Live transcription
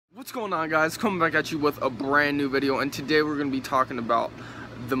What's going on, guys? Coming back at you with a brand new video, and today we're going to be talking about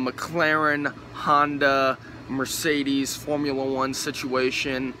the McLaren, Honda, Mercedes Formula One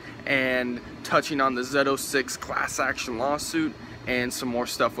situation and touching on the Z06 class action lawsuit and some more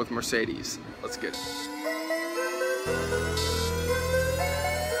stuff with Mercedes. Let's get it.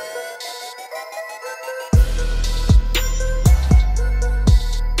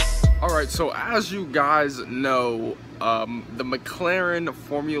 Alright, so as you guys know, the McLaren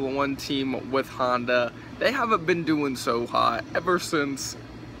Formula One team with Honda, they haven't been doing so hot ever since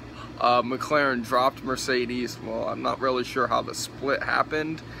McLaren dropped Mercedes. Well, I'm not really sure how the split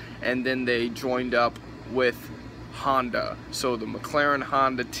happened, and then they joined up with Honda. So the McLaren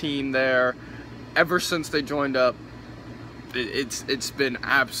Honda team there, ever since they joined up, it's been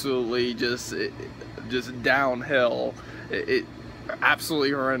absolutely just downhill.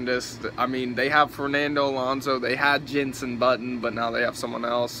 Absolutely horrendous. I mean, they have Fernando Alonso, they had Jenson Button, but now they have someone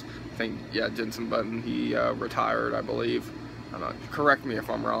else. I think, yeah, Jenson Button, he retired, I believe. Correct me if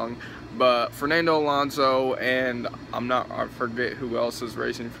I'm wrong. But Fernando Alonso, and I forget who else is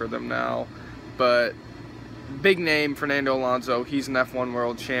racing for them now. But big name, Fernando Alonso, he's an F1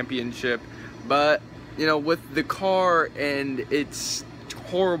 World Championship. But, you know, with the car and its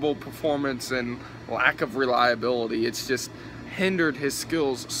horrible performance and lack of reliability, it's just hindered his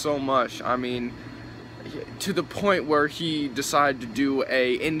skills so much. I mean, to the point where he decided to do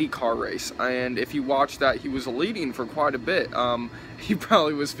a IndyCar race, and if you watch that, he was leading for quite a bit. He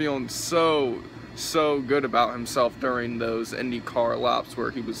probably was feeling so good about himself during those IndyCar laps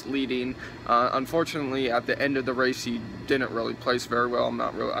where he was leading. Unfortunately, at the end of the race, he didn't really place very well.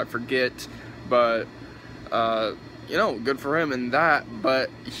 I forget, but you know, good for him in that. But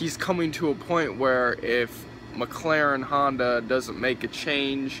he's coming to a point where if McLaren Honda doesn't make a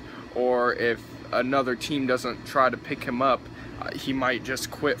change, or if another team doesn't try to pick him up, he might just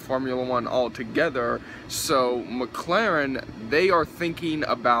quit Formula One altogether. So McLaren, they are thinking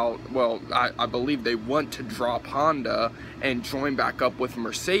about, well, I believe they want to drop Honda and join back up with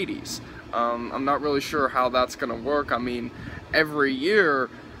Mercedes. I'm not really sure how that's going to work. I mean, every year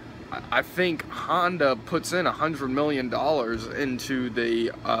I think Honda puts in $100 million into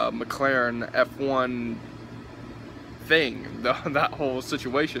the McLaren F1 thing, that whole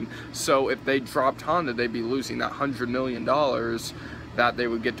situation. So if they dropped Honda, they'd be losing that $100 million that they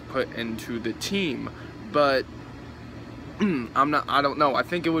would get to put into the team. But I don't know. I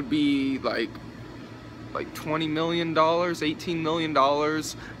think it would be like $20 million, $18 million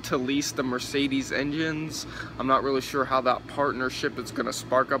to lease the Mercedes engines. I'm not really sure how that partnership is going to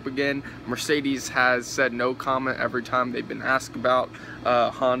spark up again. Mercedes has said no comment every time they've been asked about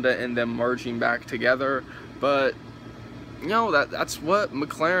Honda and them merging back together. But you know, that's what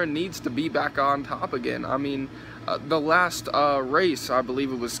McLaren needs to be back on top again. I mean, the last race, I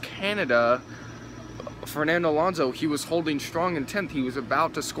believe it was Canada, Fernando Alonso, he was holding strong in 10th. He was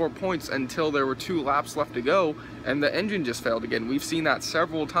about to score points until there were 2 laps left to go, and the engine just failed again. We've seen that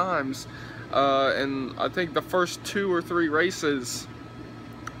several times, and I think the first 2 or 3 races,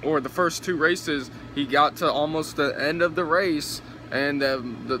 or the first 2 races, he got to almost the end of the race, and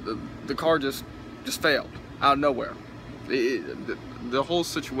the car just failed out of nowhere. The whole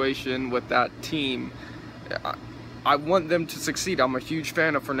situation with that team, I want them to succeed. I'm a huge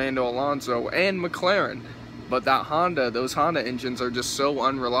fan of Fernando Alonso and McLaren, but those Honda engines are just so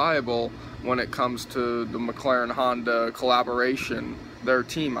unreliable when it comes to the McLaren-Honda collaboration, their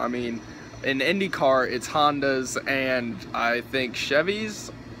team. I mean, in IndyCar, it's Hondas and I think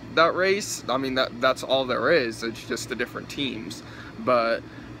Chevys that race. I mean, that's all there is. It's just the different teams. But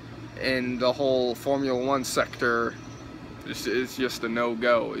in the whole Formula One sector, it's just a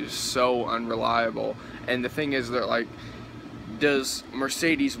no-go. It's so unreliable. And the thing is that, like, does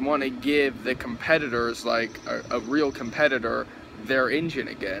Mercedes want to give the competitors, like a real competitor, their engine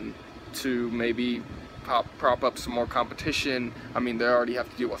again to maybe prop up some more competition? I mean, they already have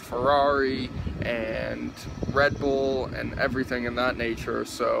to deal with Ferrari and Red Bull and everything in that nature.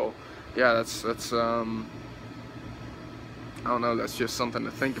 So yeah, that's I don't know, that's just something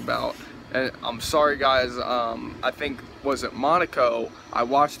to think about. And I'm sorry, guys, I think, was it Monaco? I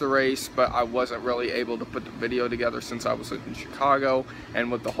watched the race, but I wasn't really able to put the video together since I was in Chicago, and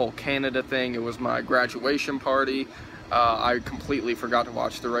with the whole Canada thing, it was my graduation party. I completely forgot to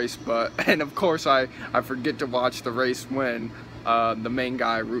watch the race, and of course I forget to watch the race when the main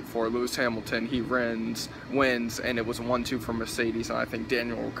guy I root for, Lewis Hamilton, he wins, and it was 1-2 for Mercedes, and I think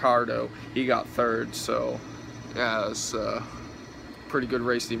Daniel Ricciardo, he got 3rd. So yeah, it's pretty good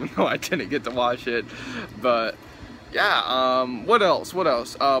race, even though I didn't get to watch it. But yeah, what else?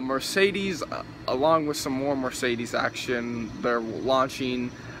 Mercedes, along with some more Mercedes action, they're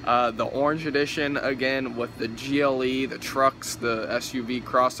launching The orange edition, again, with the GLE, the trucks, the SUV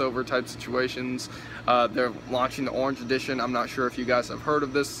crossover type situations. They're launching the orange edition. I'm not sure if you guys have heard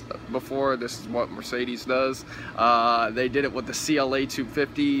of this before. This is what Mercedes does. They did it with the CLA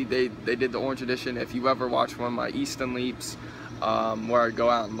 250. They did the orange edition. If you ever watch one of my Easton Leaps, where I go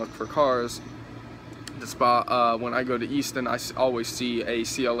out and look for cars, the spot when I go to Easton, I always see a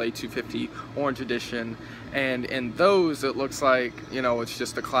CLA 250 orange edition, and in those it looks like, you know, it's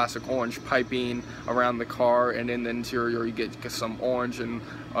just a classic orange piping around the car, and in the interior you get some orange and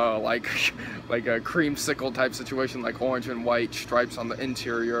like a creamsicle type situation, like orange and white stripes on the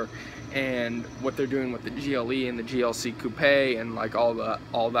interior. And what they're doing with the GLE and the GLC Coupe and like all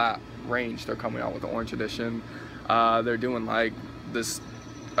that range, they're coming out with the orange edition. They're doing like this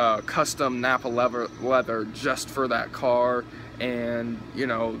custom Napa leather just for that car, and you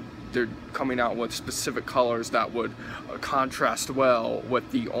know, they're coming out with specific colors that would contrast well with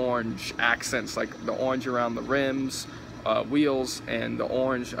the orange accents, like the orange around the rims, wheels, and the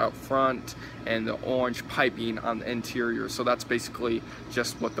orange out front, and the orange piping on the interior. So that's basically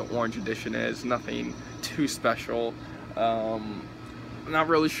just what the orange edition is, nothing too special. Not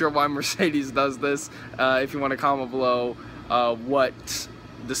really sure why Mercedes does this. If you want to comment below what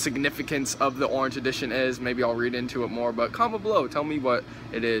the significance of the orange edition is, maybe I'll read into it more, but comment below, tell me what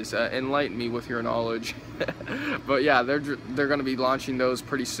it is, enlighten me with your knowledge. But yeah, they're going to be launching those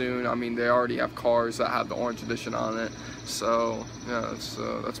pretty soon. I mean, they already have cars that have the orange edition on it, so yeah,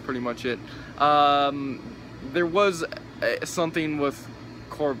 that's pretty much it. There was something with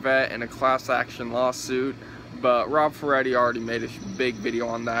Corvette and a class action lawsuit, but Rob Ferretti already made a big video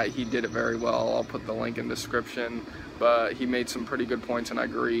on that. He did it very well. I'll put the link in the description. But he made some pretty good points, and I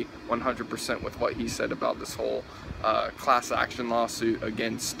agree 100% with what he said about this whole class action lawsuit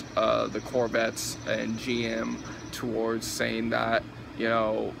against the Corvettes and GM, towards saying that, you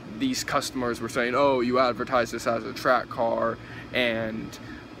know, these customers were saying, oh, you advertise this as a track car and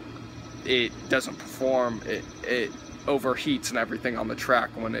it doesn't perform, it overheats and everything on the track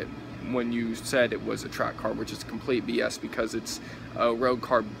when you said it was a track car, which is complete BS, because it's a road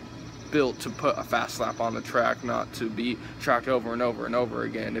car built to put a fast lap on the track, not to be tracked over and over and over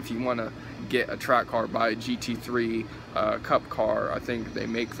again. If you want to get a track car, buy a GT3 Cup car. I think they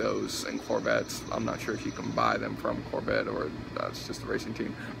make those in Corvettes. I'm not sure if you can buy them from Corvette or that's just a racing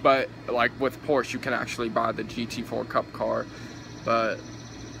team. But like with Porsche, you can actually buy the GT4 Cup car. But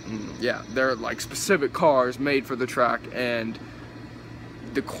yeah, they're like specific cars made for the track, and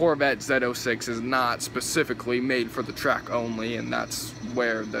the Corvette Z06 is not specifically made for the track only, and that's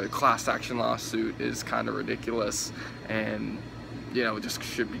where the class action lawsuit is kind of ridiculous, and you know, it just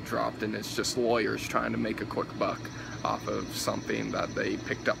should be dropped, and it's just lawyers trying to make a quick buck off of something that they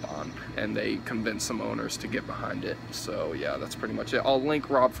picked up on, and they convinced some owners to get behind it. So yeah, that's pretty much it. I'll link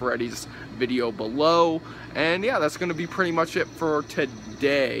Rob Ferretti's video below, and yeah, that's gonna be pretty much it for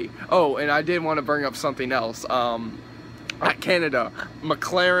today. Oh, and I did want to bring up something else. At Canada,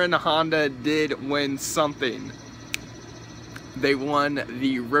 Mclaren Honda did win something. They won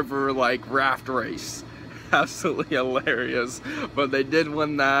the river like raft race. Absolutely hilarious, but they did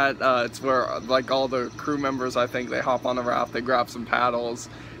win that. It's where like all the crew members, I think, they hop on the raft, they grab some paddles,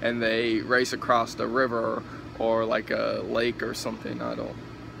 and they race across the river or like a lake or something.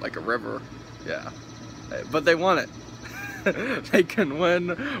 Like a river, yeah, but they won it. They can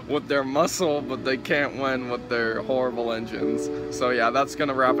win with their muscle, but they can't win with their horrible engines. So yeah, that's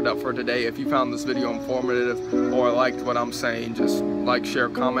gonna wrap it up for today. If you found this video informative or liked what I'm saying, just like, share,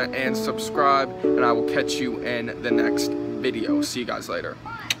 comment, and subscribe, and I will catch you in the next video. See you guys later.